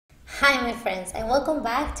Hi my friends and welcome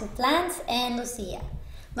back to Plants and Lucia.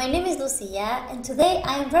 My name is Lucia and today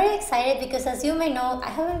I am very excited because as you may know I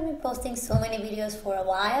haven't been posting so many videos for a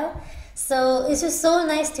while. So it's just so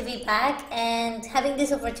nice to be back and having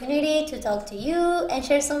this opportunity to talk to you and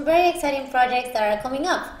share some very exciting projects that are coming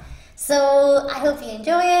up. So I hope you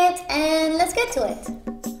enjoy it and let's get to it.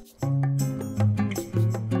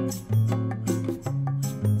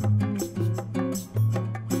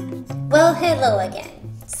 Well, hello again.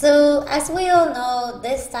 So as we all know,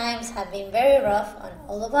 these times have been very rough on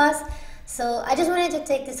all of us. So I just wanted to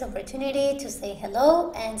take this opportunity to say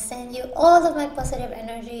hello and send you all of my positive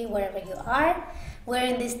energy wherever you are. We're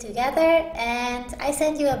in this together and I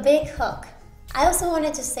send you a big hug. I also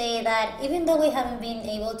wanted to say that even though we haven't been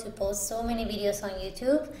able to post so many videos on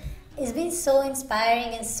YouTube, it's been so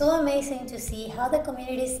inspiring and so amazing to see how the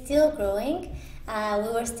community is still growing. We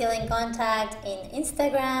were still in contact in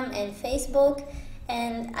Instagram and Facebook,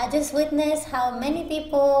 and I just witnessed how many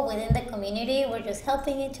people within the community were just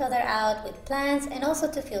helping each other out with plants and also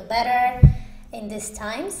to feel better in these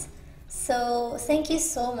times. So thank you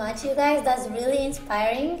so much, you guys. That's really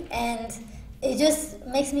inspiring and it just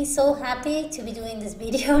makes me so happy to be doing this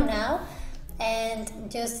video now and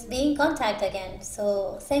just be in contact again.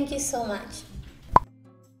 So thank you so much.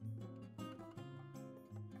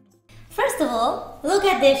 First of all, look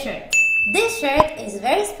at this shirt. This shirt is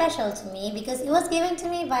very special to me because it was given to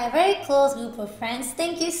me by a very close group of friends.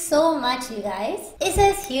 Thank you so much, you guys. It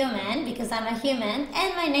says human because I'm a human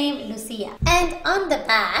and my name Lucia. And on the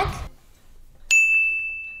back,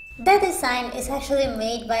 the design is actually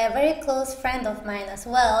made by a very close friend of mine as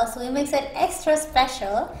well, so it makes it extra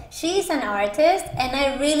special. She's an artist and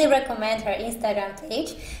I really recommend her Instagram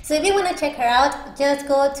page. So if you want to check her out, just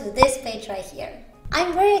go to this page right here.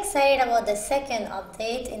 I'm very excited about the second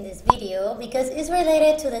update in this video because it's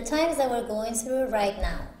related to the times that we're going through right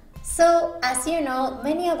now. So, as you know,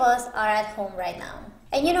 many of us are at home right now.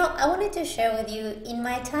 And I wanted to share with you, in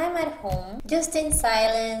my time at home, just in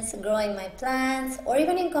silence, growing my plants, or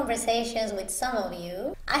even in conversations with some of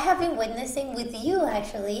you, I have been witnessing with you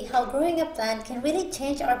actually how growing a plant can really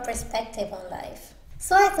change our perspective on life.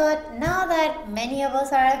 So I thought, now that many of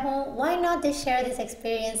us are at home, why not just share this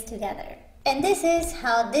experience together? And this is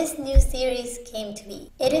how this new series came to be.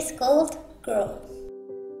 It is called Grow.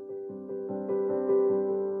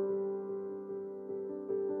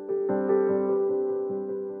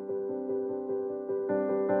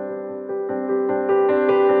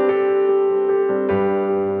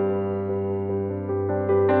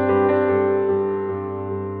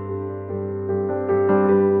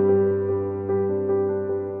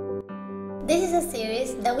 This is a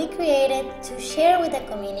series that we created to share with the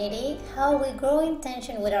community how we grow in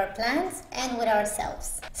tension with our plants and with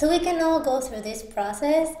ourselves. So we can all go through this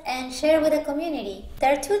process and share with the community.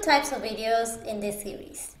 There are two types of videos in this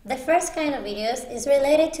series. The first kind of videos is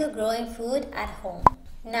related to growing food at home.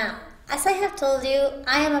 Now, as I have told you,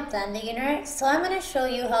 I am a plant beginner, so I'm going to show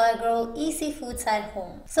you how I grow easy foods at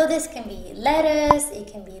home. So this can be lettuce, it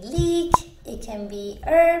can be leek, it can be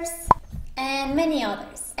herbs, and many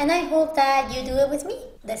others. And I hope that you do it with me.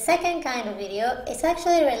 The second kind of video is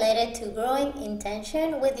actually related to growing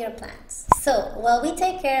intention with your plants. So while we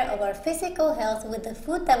take care of our physical health with the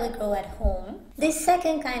food that we grow at home, this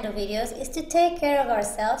second kind of videos is to take care of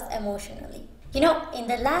ourselves emotionally. In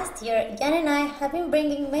the last year, Jan and I have been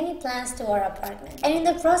bringing many plants to our apartment. And in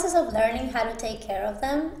the process of learning how to take care of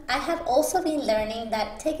them, I have also been learning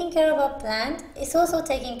that taking care of a plant is also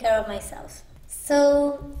taking care of myself.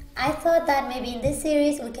 So I thought that maybe in this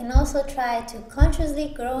series we can also try to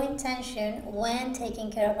consciously grow intention when taking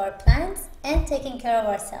care of our plants and taking care of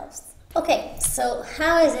ourselves. Okay, so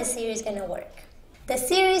how is this series going to work? The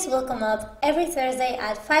series will come up every Thursday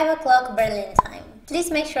at 5 o'clock Berlin time.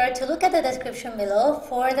 Please make sure to look at the description below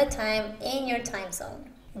for the time in your time zone.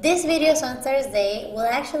 These videos on Thursday will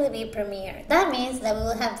actually be premiere. That means that we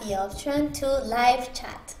will have the option to live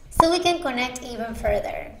chat, so we can connect even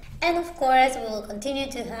further. And of course, we will continue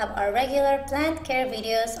to have our regular plant care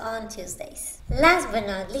videos on Tuesdays. Last but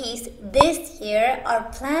not least, this year our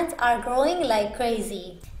plants are growing like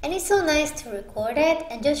crazy. And it's so nice to record it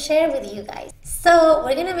and just share with you guys. So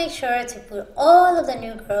we're gonna make sure to put all of the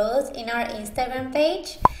new growth in our Instagram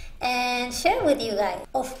page and share with you guys.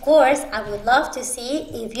 Of course, I would love to see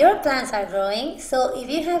if your plants are growing. So if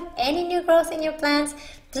you have any new growth in your plants,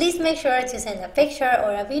 please make sure to send a picture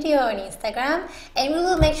or a video on Instagram and we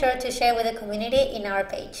will make sure to share with the community in our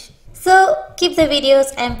page. So keep the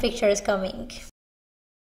videos and pictures coming.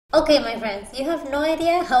 Okay, my friends, you have no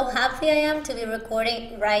idea how happy I am to be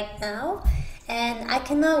recording right now. And I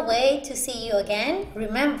cannot wait to see you again.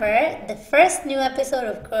 Remember, the first new episode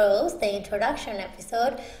of Grows, the introduction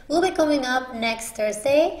episode, will be coming up next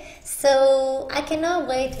Thursday. So I cannot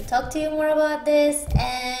wait to talk to you more about this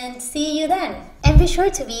and see you then. And be sure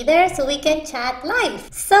to be there so we can chat live.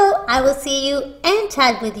 So I will see you and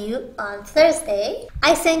chat with you on Thursday.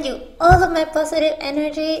 I send you all of my positive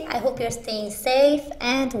energy. I hope you're staying safe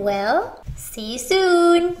and well. See you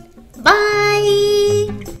soon.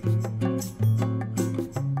 Bye.